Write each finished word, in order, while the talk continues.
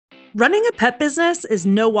Running a pet business is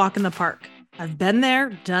no walk in the park. I've been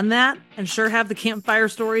there, done that, and sure have the campfire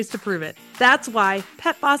stories to prove it. That's why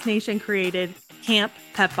Pet Boss Nation created Camp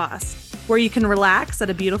Pet Boss, where you can relax at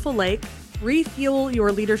a beautiful lake, refuel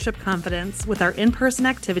your leadership confidence with our in-person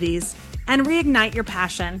activities, and reignite your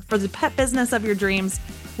passion for the pet business of your dreams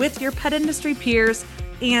with your pet industry peers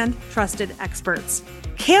and trusted experts.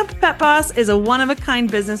 Camp Pet Boss is a one-of-a-kind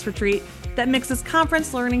business retreat that mixes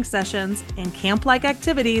conference learning sessions and camp-like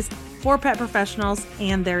activities for pet professionals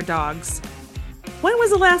and their dogs. When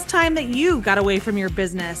was the last time that you got away from your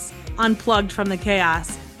business, unplugged from the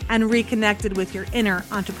chaos, and reconnected with your inner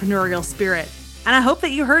entrepreneurial spirit? And I hope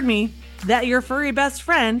that you heard me, that your furry best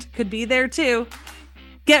friend could be there too.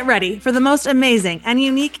 Get ready for the most amazing and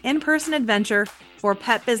unique in-person adventure for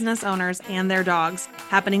pet business owners and their dogs,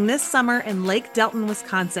 happening this summer in Lake Delton,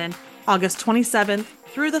 Wisconsin, August 27th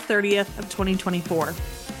through the 30th of 2024.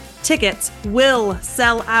 Tickets will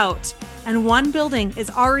sell out, and one building is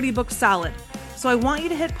already booked solid. So I want you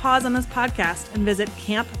to hit pause on this podcast and visit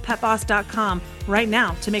camppetboss.com right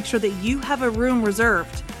now to make sure that you have a room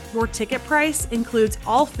reserved. Your ticket price includes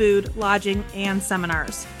all food, lodging, and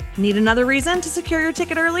seminars. Need another reason to secure your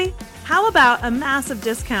ticket early? How about a massive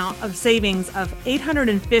discount of savings of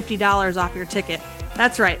 $850 off your ticket?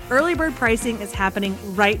 That's right, early bird pricing is happening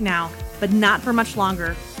right now, but not for much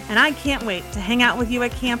longer. And I can't wait to hang out with you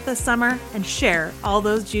at camp this summer and share all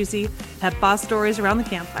those juicy Pet Boss stories around the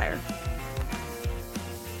campfire.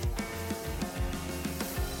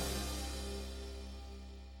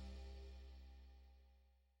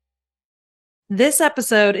 This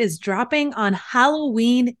episode is dropping on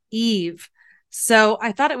Halloween Eve, so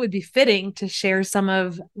I thought it would be fitting to share some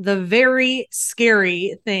of the very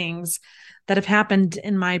scary things that have happened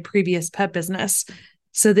in my previous pet business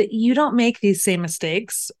so that you don't make these same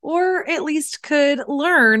mistakes, or at least could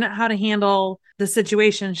learn how to handle the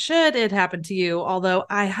situation should it happen to you, although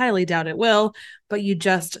I highly doubt it will, but you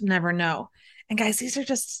just never know. And guys, these are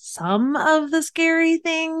just some of the scary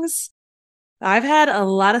things. I've had a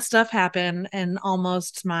lot of stuff happen in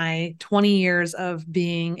almost my 20 years of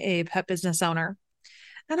being a pet business owner.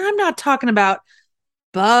 And I'm not talking about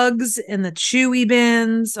bugs in the chewy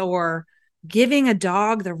bins or giving a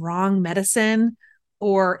dog the wrong medicine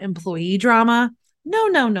or employee drama. No.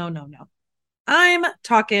 I'm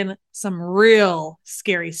talking some real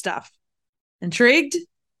scary stuff. Intrigued?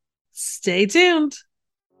 Stay tuned.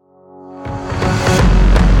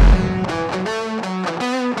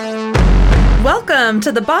 Welcome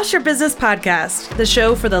to the Boss Your Business Podcast, the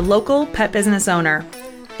show for the local pet business owner.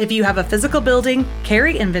 If you have a physical building,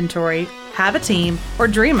 carry inventory, have a team, or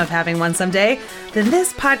dream of having one someday, then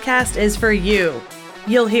this podcast is for you.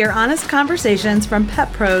 You'll hear honest conversations from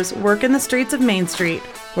pet pros working the streets of Main Street,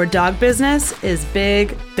 where dog business is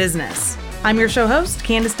big business. I'm your show host,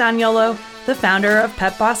 Candice Daniolo, the founder of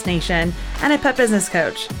Pet Boss Nation and a pet business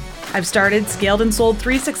coach. I've started, scaled, and sold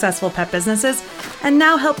 3 successful pet businesses and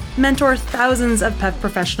now help mentor thousands of pet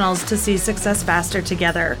professionals to see success faster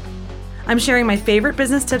together. I'm sharing my favorite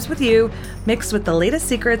business tips with you, mixed with the latest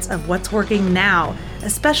secrets of what's working now,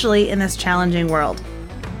 especially in this challenging world.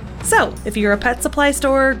 So, if you're a pet supply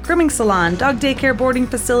store, grooming salon, dog daycare boarding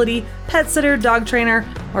facility, pet sitter, dog trainer,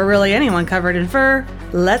 or really anyone covered in fur,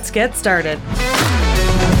 let's get started.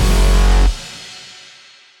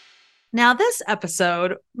 Now, this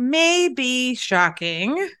episode may be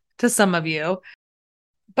shocking to some of you,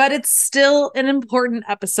 but it's still an important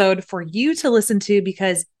episode for you to listen to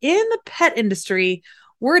because in the pet industry,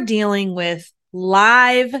 we're dealing with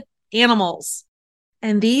live animals.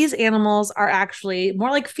 And these animals are actually more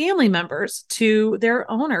like family members to their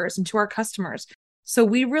owners and to our customers. So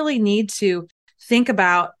we really need to think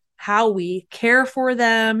about how we care for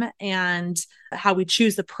them and how we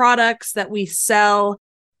choose the products that we sell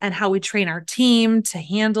and how we train our team to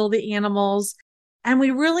handle the animals. And we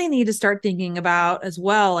really need to start thinking about as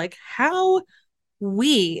well, like how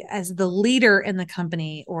we as the leader in the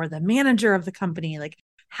company or the manager of the company, like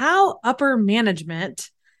how upper management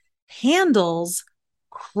handles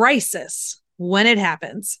crisis when it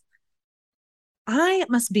happens. I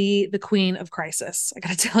must be the queen of crisis. I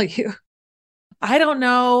got to tell you, I don't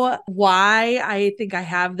know why I think I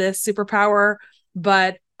have this superpower,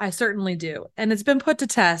 but I certainly do. And it's been put to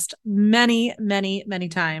test many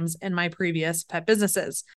times in my previous pet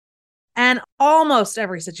businesses. And almost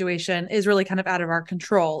every situation is really kind of out of our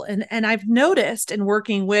control. And I've noticed in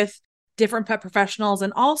working with different pet professionals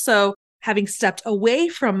and also having stepped away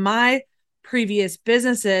from my previous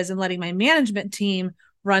businesses and letting my management team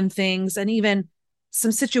run things, and even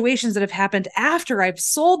some situations that have happened after I've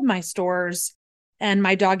sold my stores and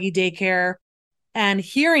my doggy daycare, and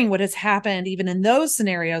hearing what has happened even in those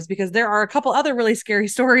scenarios, because there are a couple other really scary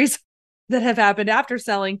stories that have happened after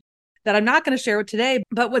selling that I'm not going to share with today.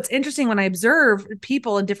 But what's interesting when I observe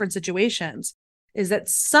people in different situations is that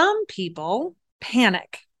some people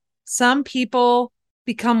panic. Some people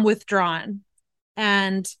become withdrawn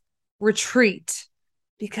and retreat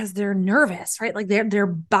because they're nervous, right? Like their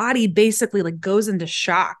body basically like goes into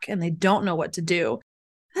shock and they don't know what to do.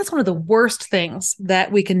 That's one of the worst things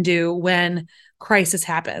that we can do when crisis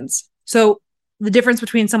happens. So the difference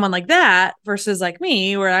between someone like that versus like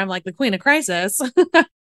me, where I'm like the queen of crisis,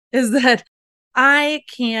 is that I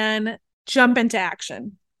can jump into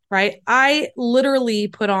action, right? I literally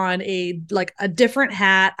put on a different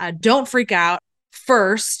hat. I don't freak out.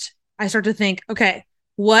 First, I start to think, okay,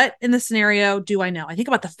 what in the scenario do I know? I think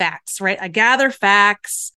about the facts, right? I gather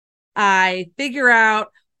facts. I figure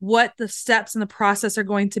out what the steps in the process are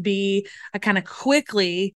going to be. I kind of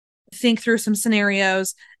quickly think through some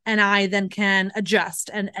scenarios, and I then can adjust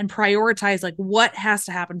and prioritize like what has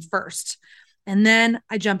to happen first. And then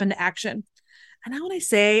I jump into action. And now when I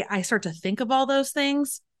say I start to think of all those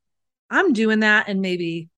things, I'm doing that in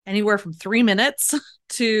maybe anywhere from 3 minutes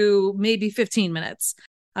to maybe 15 minutes,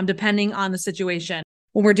 depending on the situation.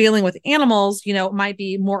 When we're dealing with animals, it might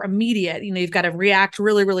be more immediate. You've got to react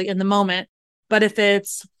really, really in the moment. But if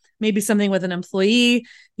it's maybe something with an employee,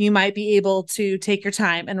 you might be able to take your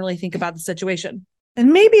time and really think about the situation.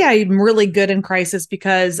 And maybe I'm really good in crisis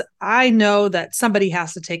because I know that somebody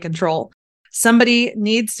has to take control. Somebody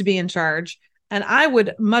needs to be in charge. And I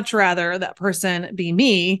would much rather that person be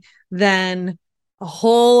me than a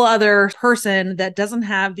whole other person that doesn't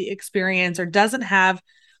have the experience or doesn't have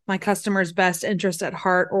my customer's best interest at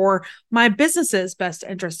heart or my business's best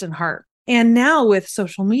interest in heart. And now with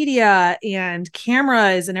social media and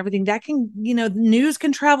cameras and everything, that can, news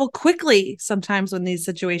can travel quickly sometimes when these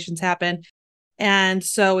situations happen. And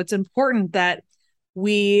so it's important that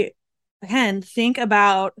we, again, think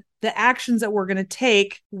about the actions that we're going to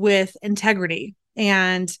take with integrity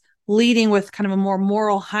and leading with kind of a more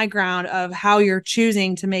moral high ground of how you're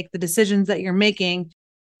choosing to make the decisions that you're making.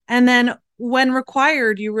 And then when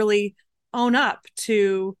required, you really own up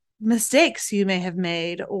to mistakes you may have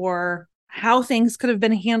made or how things could have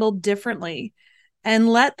been handled differently, and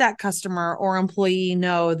let that customer or employee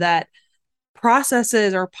know that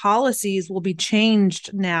processes or policies will be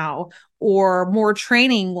changed now, or more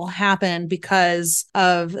training will happen because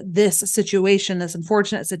of this situation, this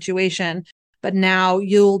unfortunate situation. But now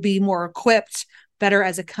you'll be more equipped, better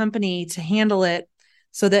as a company to handle it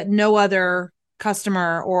so that no other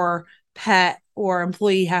customer or pet or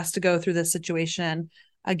employee has to go through this situation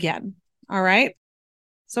again. All right.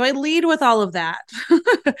 So I lead with all of that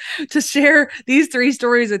to share these 3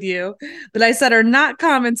 stories with you that I said are not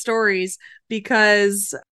common stories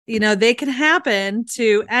because, they can happen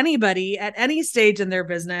to anybody at any stage in their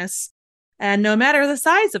business and no matter the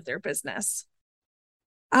size of their business.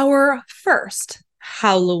 Our first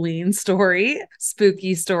Halloween story,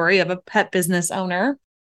 spooky story of a pet business owner,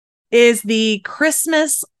 is the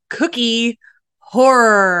Christmas cookie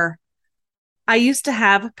horror. I used to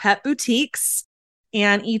have pet boutiques,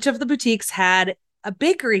 and each of the boutiques had a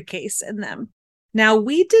bakery case in them. Now,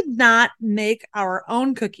 we did not make our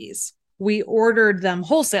own cookies. We ordered them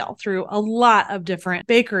wholesale through a lot of different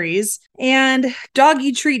bakeries, and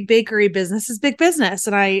doggy treat bakery business is big business.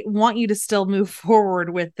 And I want you to still move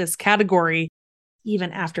forward with this category,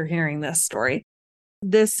 even after hearing this story.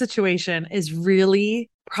 This situation is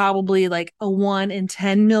really probably like a 1 in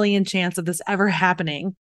 10 million chance of this ever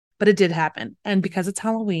happening, but it did happen. And because it's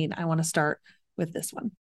Halloween, I want to start with this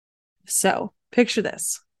one. So picture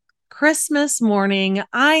this. Christmas morning,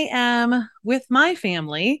 I am with my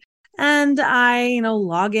family and I,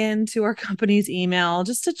 log into our company's email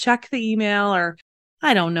just to check the email, or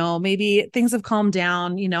I don't know, maybe things have calmed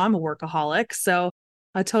down. I'm a workaholic, so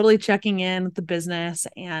totally checking in with the business.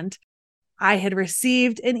 And I had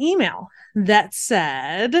received an email that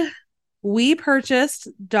said, we purchased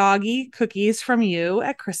doggy cookies from you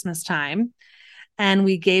at Christmas time, and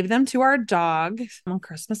we gave them to our dog on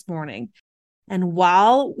Christmas morning. And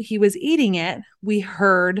while he was eating it, we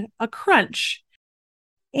heard a crunch.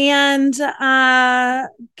 And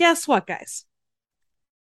guess what, guys?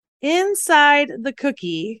 Inside the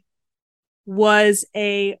cookie was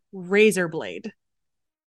a razor blade.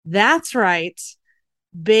 That's right.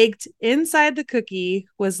 Baked inside the cookie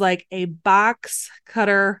was like a box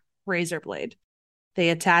cutter razor blade. They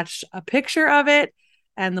attached a picture of it,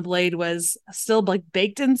 and the blade was still like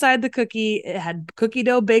baked inside the cookie. It had cookie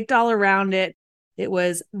dough baked all around it. It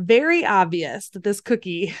was very obvious that this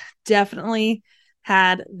cookie definitely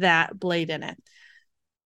had that blade in it.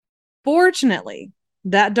 Fortunately,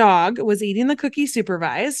 that dog was eating the cookie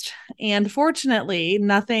supervised. And fortunately,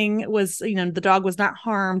 nothing was, the dog was not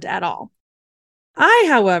harmed at all. I,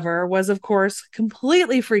 however, was, of course,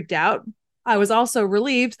 completely freaked out. I was also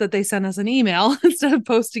relieved that they sent us an email instead of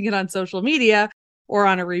posting it on social media or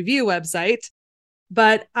on a review website.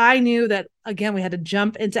 But I knew that, again, we had to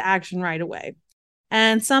jump into action right away.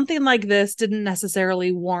 And something like this didn't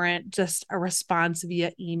necessarily warrant just a response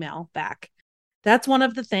via email back. That's one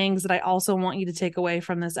of the things that I also want you to take away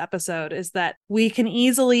from this episode is that we can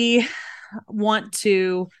easily want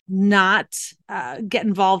to not get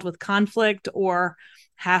involved with conflict or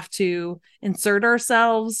have to insert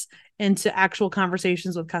ourselves into actual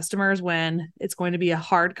conversations with customers when it's going to be a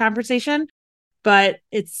hard conversation. But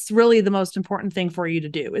it's really the most important thing for you to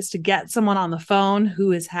do is to get someone on the phone who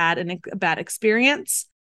has had a bad experience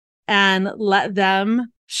and let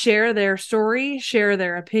them share their story, share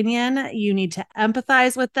their opinion. You need to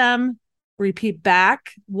empathize with them, repeat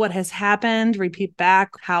back what has happened, repeat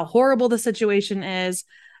back how horrible the situation is,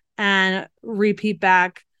 and repeat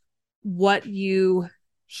back what you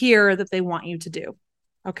hear that they want you to do.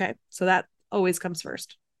 Okay, so that always comes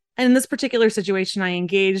first. And in this particular situation, I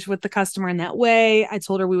engaged with the customer in that way. I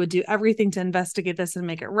told her we would do everything to investigate this and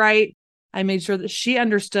make it right. I made sure that she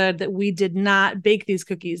understood that we did not bake these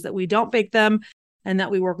cookies, that we don't bake them, and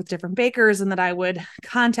that we work with different bakers, and that I would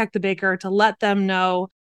contact the baker to let them know,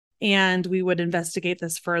 and we would investigate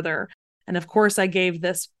this further. And of course, I gave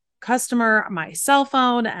this customer my cell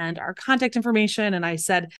phone and our contact information. And I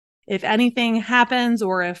said, if anything happens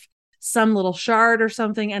or if some little shard or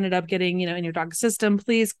something ended up getting, in your dog's system,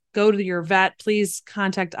 please go to your vet. Please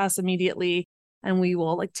contact us immediately and we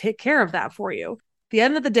will take care of that for you. At the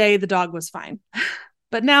end of the day, the dog was fine.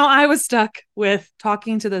 But now I was stuck with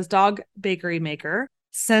talking to this dog bakery maker,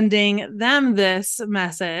 sending them this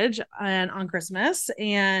message on Christmas.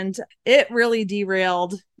 And it really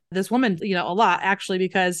derailed this woman, a lot actually,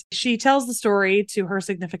 because she tells the story to her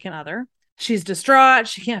significant other. She's distraught.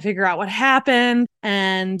 She can't figure out what happened.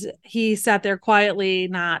 And he sat there quietly,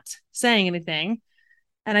 not saying anything.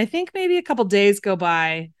 And I think maybe a couple days go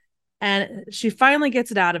by and she finally gets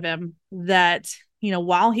it out of him that,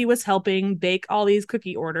 while he was helping bake all these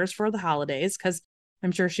cookie orders for the holidays, because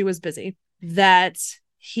I'm sure she was busy, that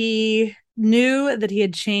he knew that he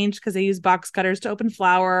had changed because they use box cutters to open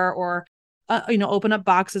flour or, open up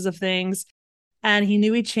boxes of things. And he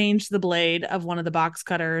knew he changed the blade of one of the box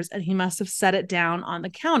cutters and he must have set it down on the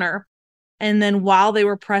counter. And then while they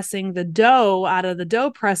were pressing the dough out of the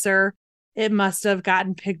dough presser, it must have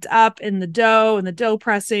gotten picked up in the dough and the dough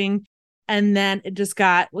pressing. And then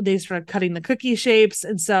they started cutting the cookie shapes.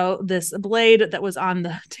 And so this blade that was on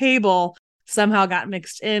the table somehow got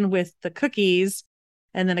mixed in with the cookies.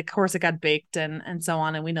 And then of course it got baked and so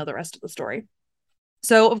on. And we know the rest of the story.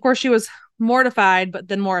 So of course she was mortified, but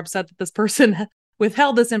then more upset that this person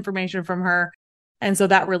withheld this information from her. And so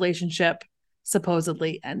that relationship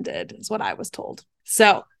supposedly ended, is what I was told.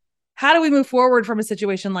 So how do we move forward from a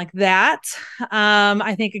situation like that?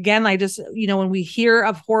 I think, again, when we hear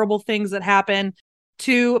of horrible things that happen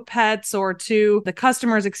to pets or to the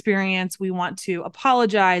customer's experience, we want to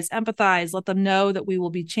apologize, empathize, let them know that we will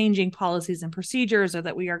be changing policies and procedures or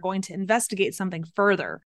that we are going to investigate something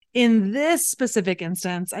further. In this specific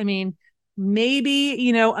instance, maybe,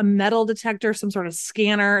 a metal detector, some sort of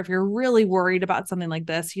scanner. If you're really worried about something like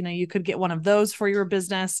this, you could get one of those for your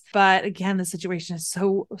business. But again, the situation is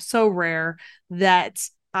so rare that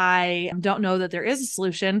I don't know that there is a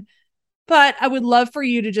solution. But I would love for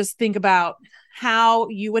you to just think about how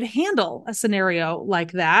you would handle a scenario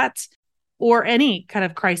like that or any kind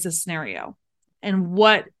of crisis scenario. And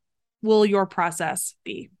what will your process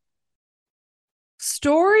be?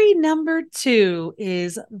 Story number 2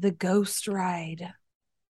 is the ghost ride.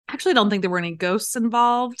 Actually, I don't think there were any ghosts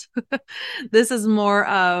involved. This is more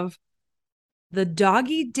of the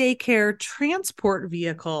doggy daycare transport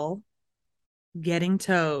vehicle getting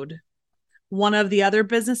towed. One of the other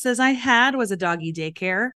businesses I had was a doggy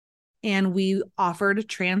daycare, and we offered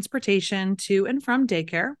transportation to and from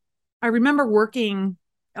daycare. I remember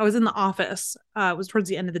I was in the office. It was towards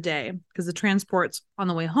the end of the day because the transports on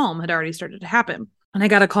the way home had already started to happen. And I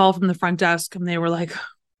got a call from the front desk and they were like,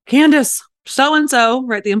 Candace, so-and-so,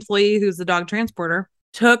 right? The employee who's the dog transporter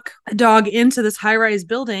took a dog into this high-rise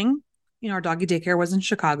building. Our doggy daycare was in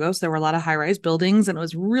Chicago, so there were a lot of high-rise buildings and it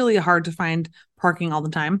was really hard to find parking all the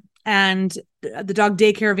time. And the dog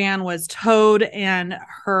daycare van was towed and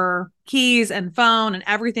her keys and phone and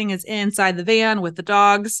everything is inside the van with the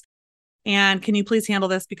dogs. And can you please handle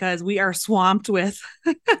this because we are swamped with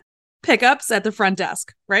pickups at the front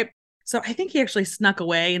desk, right? So I think he actually snuck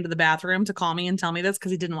away into the bathroom to call me and tell me this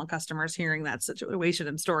because he didn't want customers hearing that situation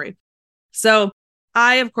and story. So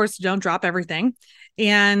I, of course, don't drop everything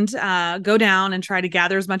and go down and try to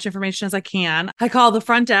gather as much information as I can. I call the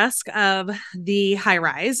front desk of the high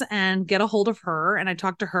rise and get a hold of her. And I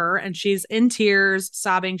talk to her, and she's in tears,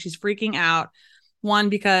 sobbing. She's freaking out. One,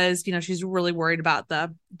 because, she's really worried about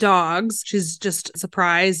the dogs. She's just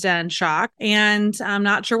surprised and shocked, and I'm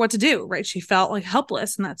not sure what to do, right? She felt like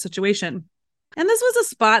helpless in that situation. And this was a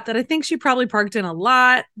spot that I think she probably parked in a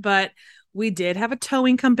lot, but we did have a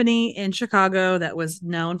towing company in Chicago that was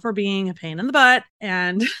known for being a pain in the butt,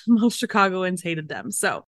 and most Chicagoans hated them.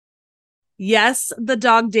 So yes, the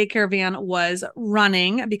dog daycare van was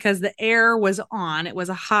running because the air was on. It was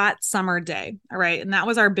a hot summer day. All right. And that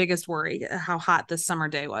was our biggest worry, how hot this summer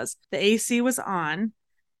day was. The AC was on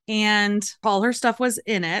and all her stuff was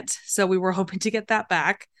in it. So we were hoping to get that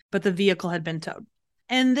back, but the vehicle had been towed.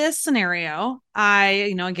 In this scenario,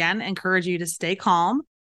 I, again, encourage you to stay calm.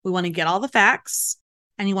 We want to get all the facts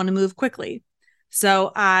and you want to move quickly.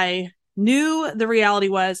 So I knew the reality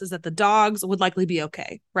is that the dogs would likely be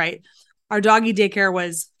okay, right? Our doggy daycare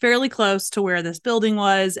was fairly close to where this building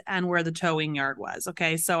was and where the towing yard was.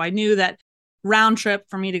 Okay. So I knew that round trip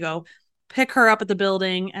for me to go pick her up at the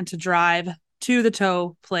building and to drive to the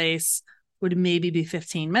tow place would maybe be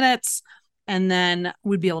 15 minutes. And then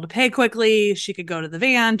we'd be able to pay quickly. She could go to the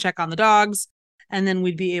van, check on the dogs, and then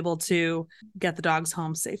we'd be able to get the dogs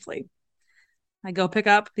home safely. I go pick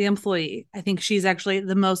up the employee. I think she's actually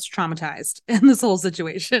the most traumatized in this whole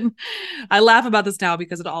situation. I laugh about this now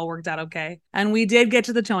because it all worked out okay. And we did get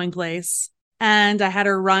to the towing place, and I had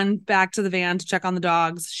her run back to the van to check on the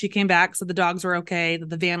dogs. She came back, so the dogs were okay, that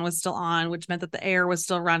the van was still on, which meant that the air was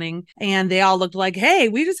still running. And they all looked like, hey,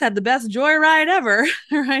 we just had the best joyride ever,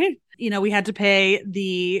 right? We had to pay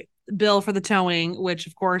the bill for the towing, which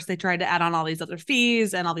of course they tried to add on all these other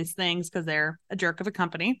fees and all these things because they're a jerk of a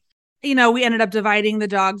company. We ended up dividing the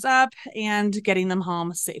dogs up and getting them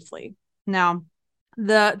home safely. Now,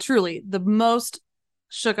 the most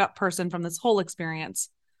shook up person from this whole experience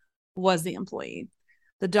was the employee.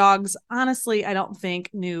 The dogs, honestly, I don't think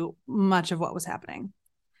knew much of what was happening.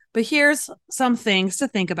 But here's some things to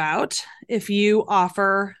think about if you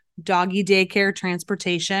offer doggy daycare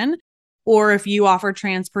transportation, or if you offer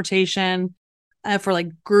transportation for like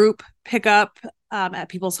group pickup at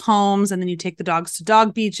people's homes, and then you take the dogs to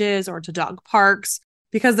dog beaches or to dog parks,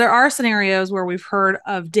 because there are scenarios where we've heard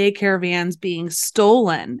of daycare vans being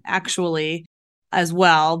stolen actually as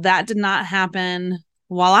well. That did not happen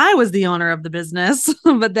while I was the owner of the business,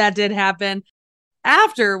 but that did happen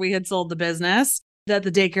after we had sold the business, that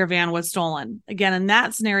the daycare van was stolen. Again, in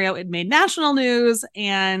that scenario, it made national news,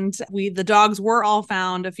 and the dogs were all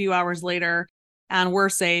found a few hours later and were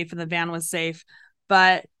safe, and the van was safe.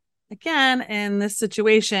 But again, in this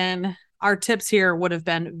situation, our tips here would have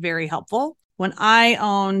been very helpful. When I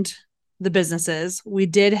owned the businesses, we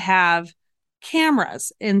did have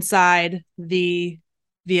cameras inside the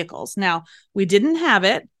vehicles. Now, we didn't have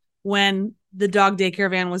it when the dog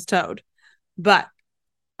daycare van was towed, but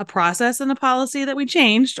a process and a policy that we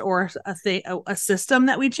changed, or a system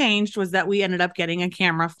that we changed, was that we ended up getting a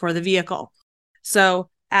camera for the vehicle. So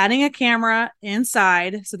adding a camera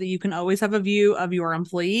inside so that you can always have a view of your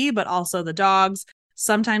employee, but also the dogs,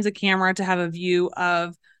 sometimes a camera to have a view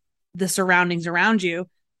of the surroundings around you.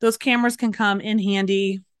 Those cameras can come in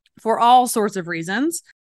handy for all sorts of reasons,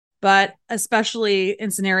 but especially in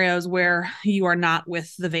scenarios where you are not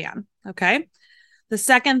with the van. Okay. The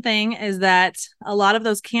second thing is that a lot of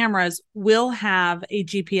those cameras will have a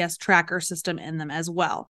GPS tracker system in them as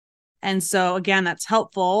well. And so again, that's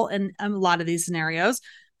helpful in a lot of these scenarios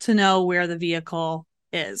to know where the vehicle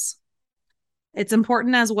is. It's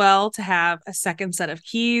important as well to have a second set of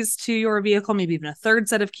keys to your vehicle, maybe even a third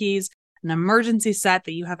set of keys, an emergency set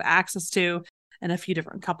that you have access to in a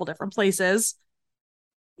couple different places.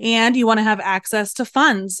 And you want to have access to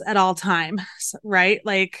funds at all times, right?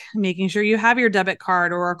 Like making sure you have your debit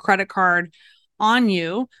card or a credit card on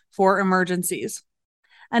you for emergencies.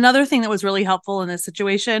 Another thing that was really helpful in this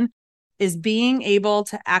situation is being able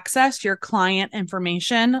to access your client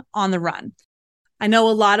information on the run. I know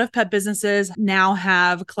a lot of pet businesses now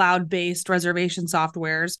have cloud-based reservation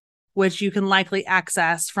softwares, which you can likely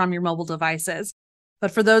access from your mobile devices. But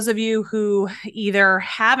for those of you who either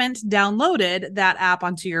haven't downloaded that app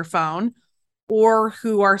onto your phone, or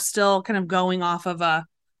who are still kind of going off of a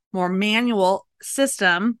more manual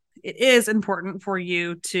system, it is important for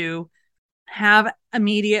you to have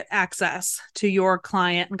immediate access to your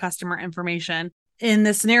client and customer information. In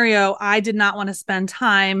this scenario, I did not want to spend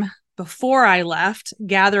time before I left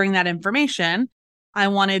gathering that information, I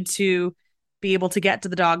wanted to be able to get to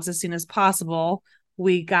the dogs as soon as possible.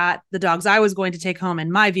 We got the dogs I was going to take home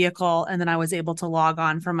in my vehicle, and then I was able to log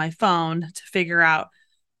on from my phone to figure out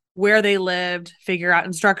where they lived, figure out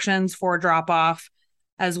instructions for drop off,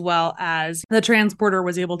 as well as the transporter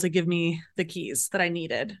was able to give me the keys that I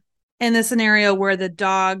needed. In the scenario where the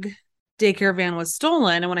dog daycare van was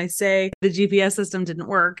stolen, and when I say the GPS system didn't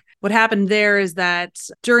work, what happened there is that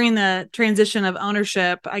during the transition of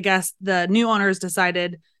ownership, I guess the new owners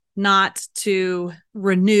decided not to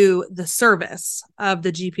renew the service of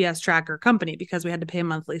the GPS tracker company because we had to pay a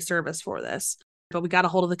monthly service for this. But we got a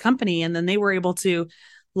hold of the company, and then they were able to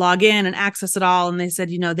log in and access it all. And they said,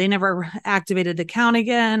 they never activated the account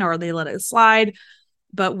again, or they let it slide,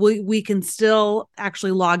 but we can still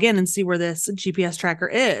actually log in and see where this GPS tracker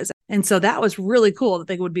is. And so that was really cool that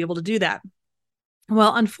they would be able to do that.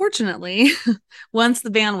 Well, unfortunately, once the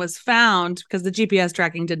van was found, because the GPS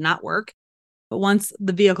tracking did not work, but once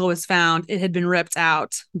the vehicle was found, it had been ripped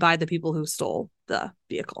out by the people who stole the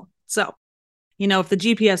vehicle. So, if the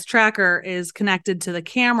GPS tracker is connected to the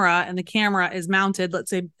camera and the camera is mounted, let's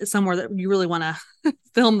say somewhere that you really want to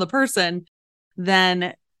film the person,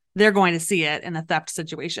 then they're going to see it in a theft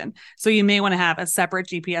situation. So you may want to have a separate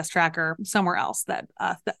GPS tracker somewhere else that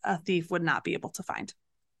a thief would not be able to find.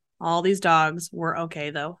 All these dogs were okay,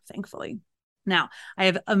 though, thankfully. Now, I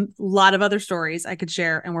have a lot of other stories I could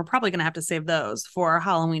share, and we're probably going to have to save those for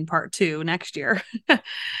Halloween part 2 next year,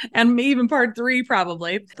 and even part 3,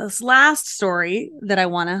 probably. This last story that I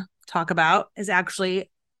want to talk about is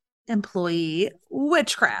actually employee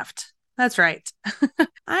witchcraft. That's right.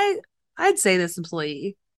 I'd say this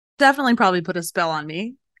employee definitely probably put a spell on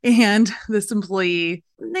me, and this employee,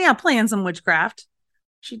 playing some witchcraft.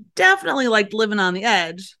 She definitely liked living on the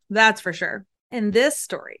edge, that's for sure. In this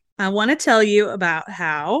story, I want to tell you about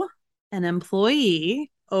how an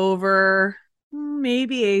employee over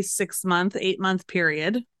maybe a 6-month, 8-month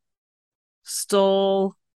period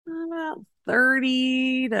stole about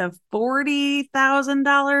 $30,000 to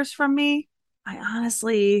 $40,000 from me. I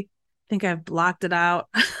honestly think I've blocked it out.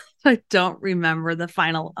 I don't remember the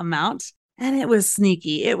final amount. And it was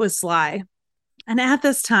sneaky. It was sly. And at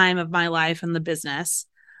this time of my life in the business,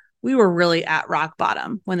 we were really at rock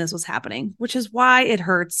bottom when this was happening, which is why it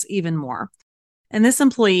hurts even more. And this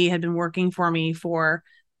employee had been working for me for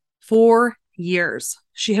 4 years.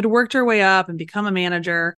 She had worked her way up and become a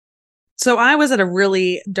manager. So I was at a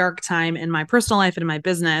really dark time in my personal life and in my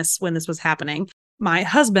business when this was happening. My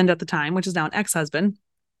husband at the time, which is now an ex-husband,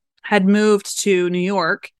 had moved to New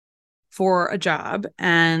York for a job,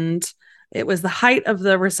 and it was the height of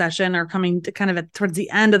the recession, or coming to kind of towards the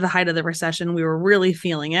end of the height of the recession. We were really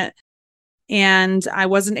feeling it. And I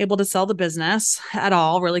wasn't able to sell the business at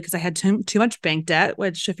all, really, because I had too much bank debt,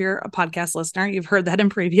 which if you're a podcast listener, you've heard that in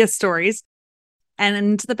previous stories.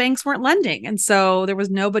 And the banks weren't lending. And so there was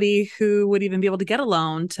nobody who would even be able to get a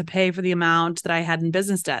loan to pay for the amount that I had in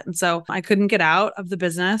business debt. And so I couldn't get out of the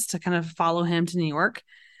business to kind of follow him to New York.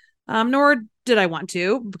 Nor did I want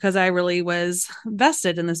to, because I really was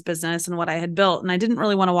vested in this business and what I had built. And I didn't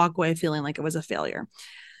really want to walk away feeling like it was a failure.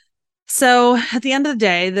 So at the end of the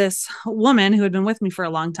day, this woman who had been with me for a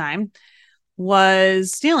long time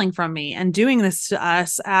was stealing from me and doing this to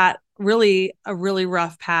us at a really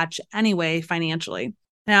rough patch anyway, financially.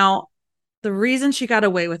 Now, the reason she got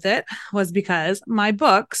away with it was because my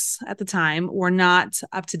books at the time were not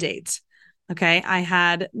up to date. Okay. I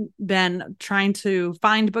had been trying to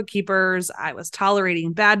find bookkeepers. I was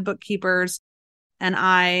tolerating bad bookkeepers, and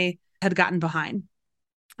I had gotten behind.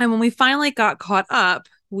 And when we finally got caught up,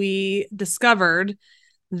 we discovered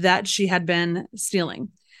that she had been stealing.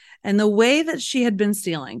 And the way that she had been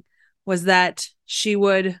stealing was that she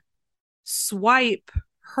would swipe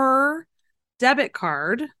her debit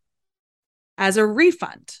card as a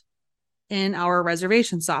refund in our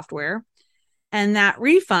reservation software. And that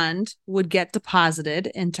refund would get deposited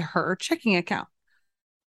into her checking account.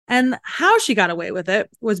 And how she got away with it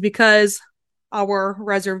was because our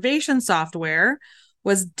reservation software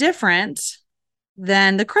was different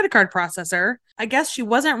than the credit card processor. I guess she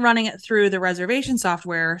wasn't running it through the reservation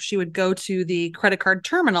software. She would go to the credit card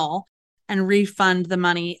terminal and refund the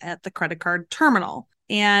money at the credit card terminal.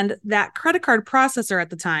 And that credit card processor at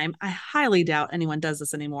the time, I highly doubt anyone does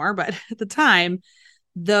this anymore, but at the time,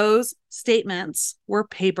 those statements were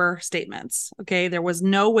paper statements. Okay. There was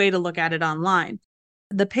no way to look at it online.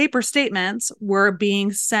 The paper statements were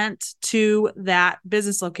being sent to that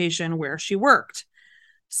business location where she worked.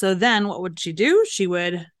 So then what would she do? She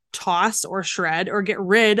would toss or shred or get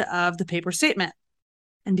rid of the paper statement.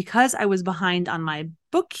 And because I was behind on my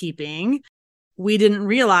bookkeeping, we didn't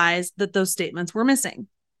realize that those statements were missing.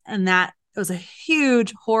 And that It was a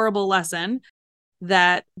huge, horrible lesson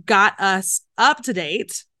that got us up to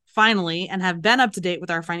date finally, and have been up to date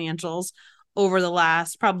with our financials over the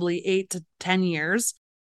last probably 8 to 10 years.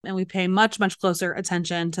 And we pay much, much closer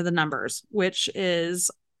attention to the numbers, which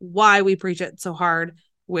is why we preach it so hard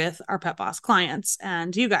with our Pet Boss clients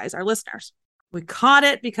and you guys, our listeners. We caught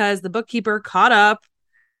it because the bookkeeper caught up,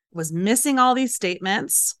 was missing all these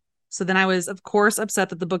statements. So then I was, of course, upset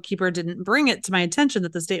that the bookkeeper didn't bring it to my attention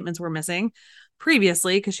that the statements were missing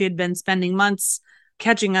previously, because she had been spending months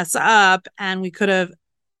catching us up, and we could have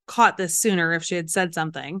caught this sooner if she had said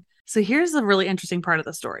something. So here's the really interesting part of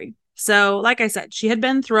the story. So like I said, she had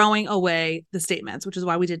been throwing away the statements, which is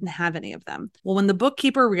why we didn't have any of them. Well, when the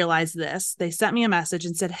bookkeeper realized this, they sent me a message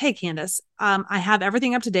and said, "Hey, Candace, I have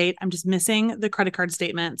everything up to date. I'm just missing the credit card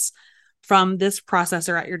statements from this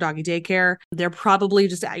processor at your doggy daycare. They're probably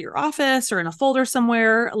just at your office or in a folder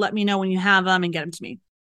somewhere. Let me know when you have them and get them to me."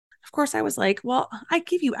 Of course, I was like, well, I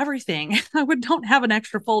give you everything. I don't have an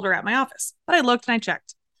extra folder at my office. But I looked and I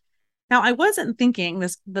checked. Now, I wasn't thinking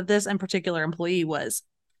that this in particular employee was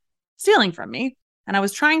stealing from me. And I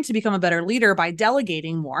was trying to become a better leader by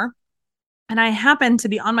delegating more. And I happened to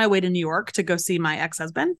be on my way to New York to go see my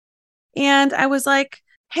ex-husband. And I was like,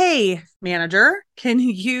 "Hey, manager, can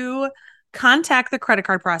you contact the credit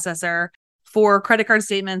card processor for credit card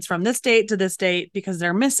statements from this date to this date, because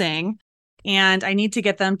they're missing. And I need to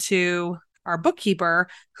get them to our bookkeeper,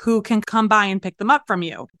 who can come by and pick them up from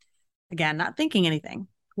you." Again, not thinking anything.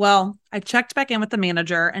 Well, I checked back in with the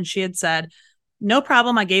manager and she had said, "No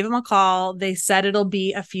problem. I gave them a call. They said it'll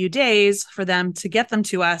be a few days for them to get them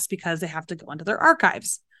to us because they have to go into their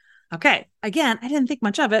archives." Okay. Again, I didn't think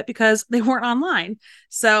much of it because they weren't online.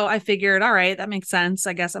 So I figured, all right, that makes sense.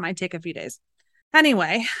 I guess it might take a few days.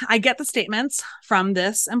 Anyway, I get the statements from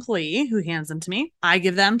this employee who hands them to me. I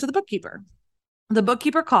give them to the bookkeeper. The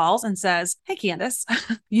bookkeeper calls and says, "Hey, Candace,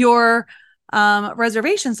 your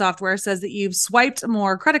reservation software says that you've swiped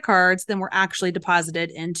more credit cards than were actually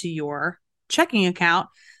deposited into your checking account.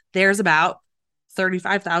 There's about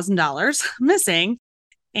 $35,000 missing.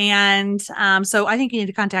 And so I think you need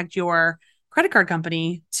to contact your credit card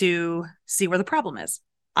company to see where the problem is."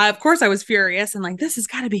 Of course, I was furious and like, this has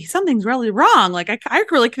got to be, something's really wrong. Like I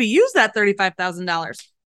really could have used that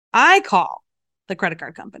 $35,000. I call the credit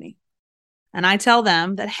card company and I tell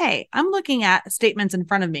them that, "Hey, I'm looking at statements in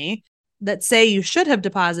front of me that say you should have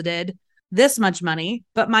deposited this much money,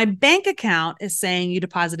 but my bank account is saying you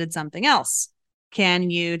deposited something else. Can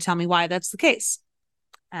you tell me why that's the case?"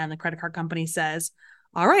 And the credit card company says,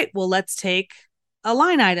 "All right, well, let's take a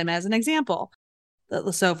line item as an example."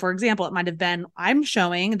 So for example, it might have been, "I'm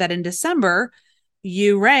showing that in December,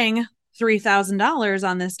 you rang $3,000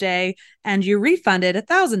 on this day and you refunded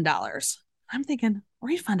 $1,000. I'm thinking,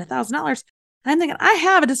 refund $1,000. And I'm thinking, I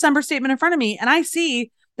have a December statement in front of me and I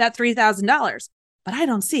see that $3,000, but I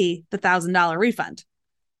don't see the $1,000 refund.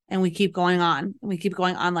 And we keep going on and we keep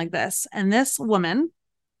going on like this. And this woman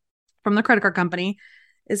from the credit card company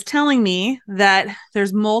is telling me that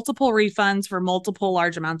there's multiple refunds for multiple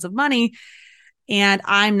large amounts of money. And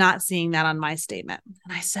I'm not seeing that on my statement.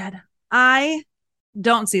 And I said, "I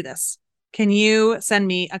don't see this. Can you send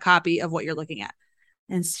me a copy of what you're looking at?"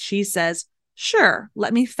 And she says, "Sure,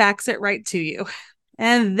 let me fax it right to you."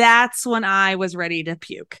 And that's when I was ready to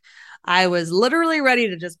puke. I was literally ready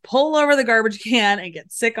to just pull over the garbage can and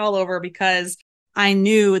get sick all over, because I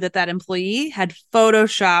knew that that employee had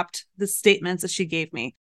photoshopped the statements that she gave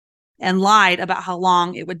me and lied about how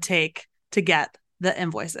long it would take to get the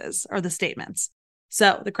invoices or the statements.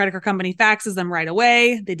 So the credit card company faxes them right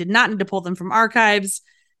away. They did not need to pull them from archives,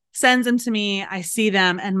 sends them to me. I see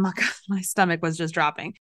them and my stomach was just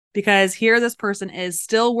dropping, because here this person is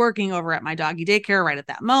still working over at my doggy daycare right at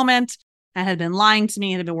that moment and had been lying to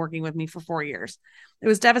me and had been working with me for 4 years. It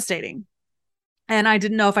was devastating. And I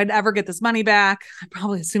didn't know if I'd ever get this money back. I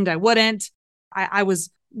probably assumed I wouldn't. I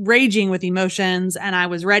was raging with emotions and I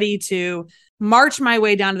was ready to march my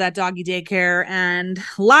way down to that doggy daycare and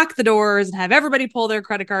lock the doors and have everybody pull their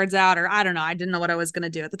credit cards out, or I don't know. I didn't know what I was going to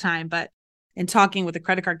do at the time, but in talking with the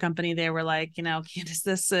credit card company, they were like, "Candace,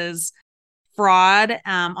 this is fraud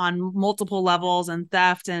on multiple levels and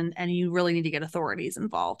theft, and you really need to get authorities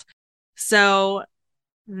involved." So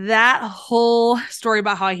that whole story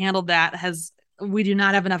about how I handled that we do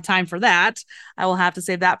not have enough time for that. I will have to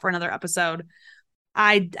save that for another episode.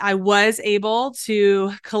 I was able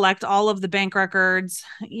to collect all of the bank records,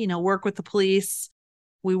 work with the police.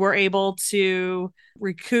 We were able to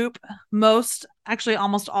recoup almost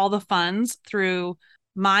all the funds through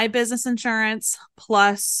my business insurance,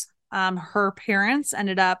 plus her parents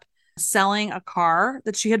ended up selling a car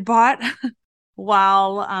that she had bought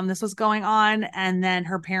while this was going on. And then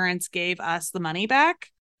her parents gave us the money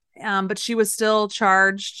back. But she was still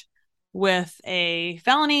charged with a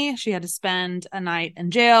felony. She had to spend a night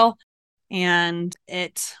in jail. And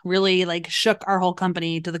it really like shook our whole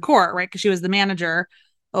company to the core, right? Because she was the manager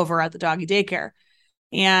over at the doggy daycare.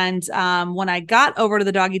 And when I got over to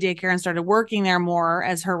the doggy daycare and started working there more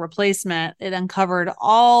as her replacement, it uncovered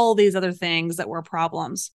all these other things that were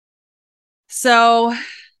problems. So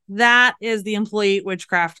that is the employee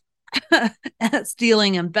witchcraft,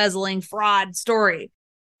 stealing, embezzling, fraud story.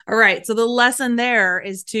 All right. So the lesson there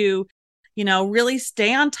is to, really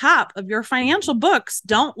stay on top of your financial books.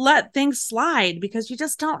 Don't let things slide because you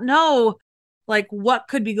just don't know like what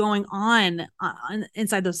could be going on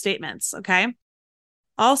inside those statements. Okay.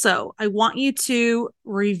 Also, I want you to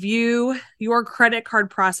review your credit card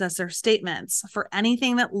processor statements for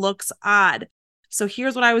anything that looks odd. So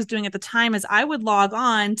here's what I was doing at the time is I would log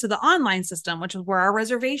on to the online system, which is where our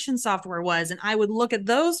reservation software was, and I would look at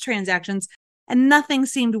those transactions and nothing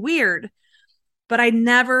seemed weird. But I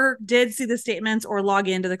never did see the statements or log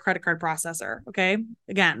into the credit card processor. Okay.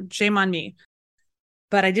 Again, shame on me.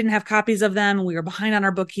 But I didn't have copies of them. We were behind on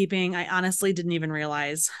our bookkeeping. I honestly didn't even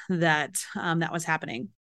realize that that was happening.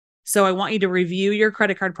 So I want you to review your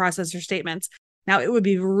credit card processor statements. Now, it would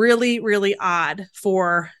be really, really odd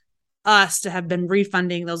for us to have been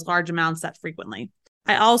refunding those large amounts that frequently.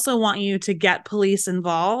 I also want you to get police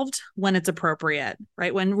involved when it's appropriate,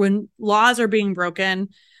 right? When laws are being broken,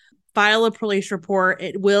 file a police report.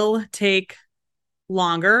 It will take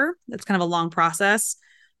longer. It's kind of a long process.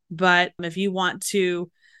 But if you want to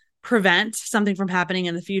prevent something from happening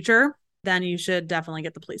in the future, then you should definitely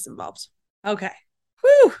get the police involved. Okay.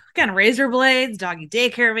 Whew. Again, razor blades, doggy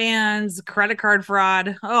daycare vans, credit card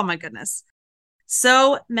fraud. Oh my goodness.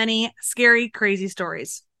 So many scary, crazy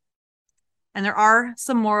stories. And there are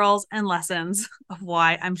some morals and lessons of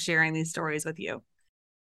why I'm sharing these stories with you.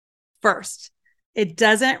 First, it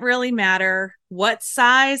doesn't really matter what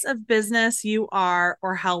size of business you are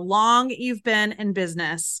or how long you've been in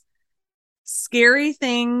business. Scary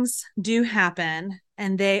things do happen,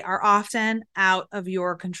 and they are often out of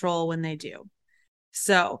your control when they do.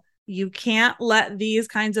 So you can't let these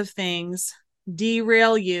kinds of things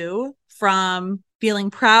derail you from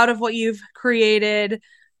feeling proud of what you've created,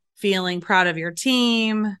 feeling proud of your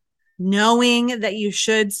team, knowing that you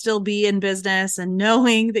should still be in business and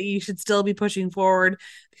knowing that you should still be pushing forward.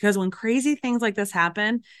 Because when crazy things like this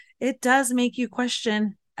happen, it does make you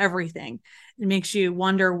question everything. It makes you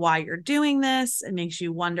wonder why you're doing this. It makes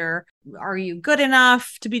you wonder, are you good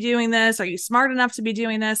enough to be doing this? Are you smart enough to be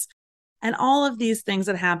doing this? And all of these things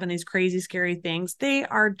that happen, these crazy, scary things, they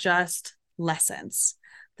are just lessons.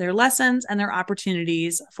 They're lessons and they're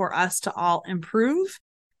opportunities for us to all improve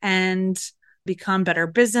and become better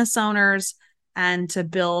business owners and to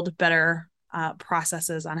build better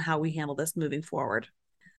processes on how we handle this moving forward.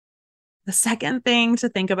 The second thing to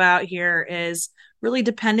think about here is really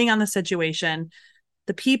depending on the situation,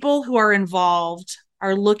 the people who are involved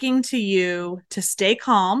are looking to you to stay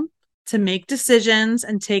calm, to make decisions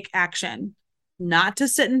and take action, not to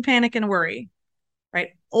sit and panic and worry, right?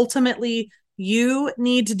 Ultimately, you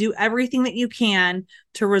need to do everything that you can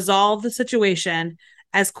to resolve the situation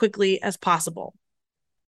as quickly as possible.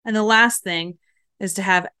 And the last thing is to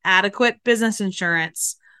have adequate business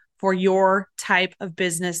insurance for your type of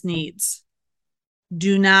business needs.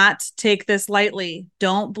 Do not take this lightly.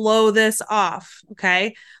 Don't blow this off,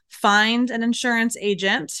 okay? Find an insurance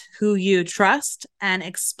agent who you trust and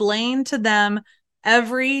explain to them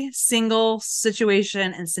every single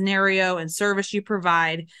situation and scenario and service you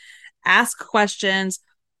provide. Ask questions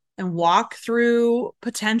and walk through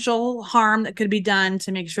potential harm that could be done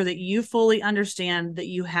to make sure that you fully understand that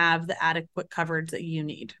you have the adequate coverage that you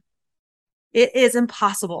need. It is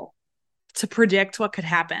impossible to predict what could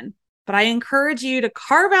happen, but I encourage you to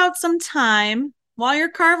carve out some time while you're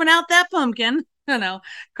carving out that pumpkin,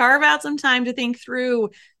 carve out some time to think through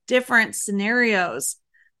different scenarios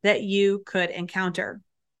that you could encounter.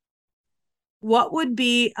 What would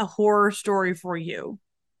be a horror story for you?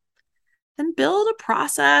 Then build a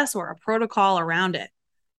process or a protocol around it.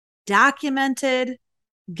 Document it,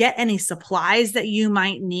 get any supplies that you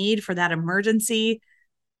might need for that emergency,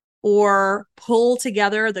 or pull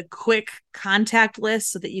together the quick contact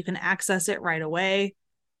list so that you can access it right away.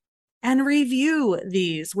 And review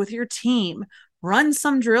these with your team. Run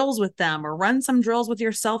some drills with them or run some drills with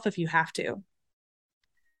yourself if you have to.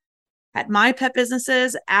 At my pet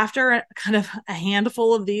businesses, after kind of a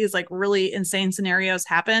handful of these like really insane scenarios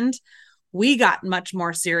happened, we got much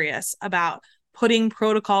more serious about putting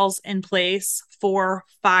protocols in place for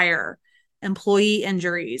fire, employee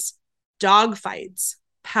injuries, dogfights,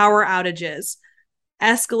 power outages,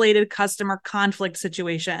 escalated customer conflict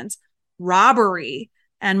situations, robbery,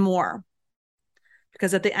 and more.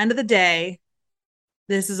 Because at the end of the day,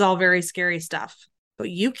 this is all very scary stuff. But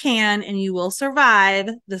you can and you will survive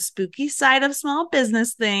the spooky side of small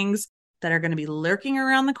business things that are going to be lurking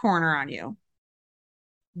around the corner on you.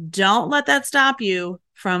 Don't let that stop you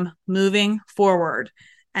from moving forward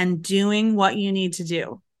and doing what you need to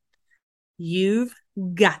do. You've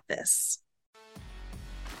got this.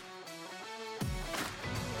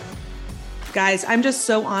 Guys, I'm just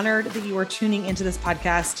so honored that you are tuning into this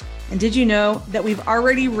podcast. And did you know that we've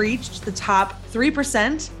already reached the top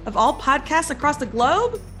 3% of all podcasts across the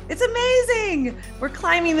globe? It's amazing. We're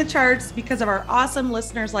climbing the charts because of our awesome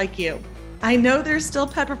listeners like you. I know there's still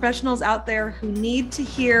pet professionals out there who need to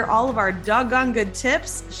hear all of our doggone good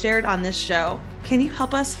tips shared on this show. Can you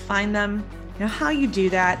help us find them? You know, how you do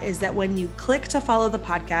that is that when you click to follow the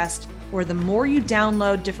podcast, or the more you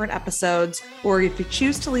download different episodes, or if you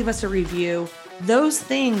choose to leave us a review, those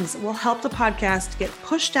things will help the podcast get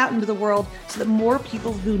pushed out into the world so that more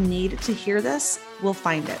people who need to hear this will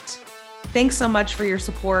find it. Thanks so much for your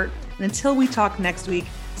support. And until we talk next week,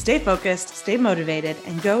 stay focused, stay motivated,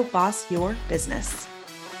 and go boss your business.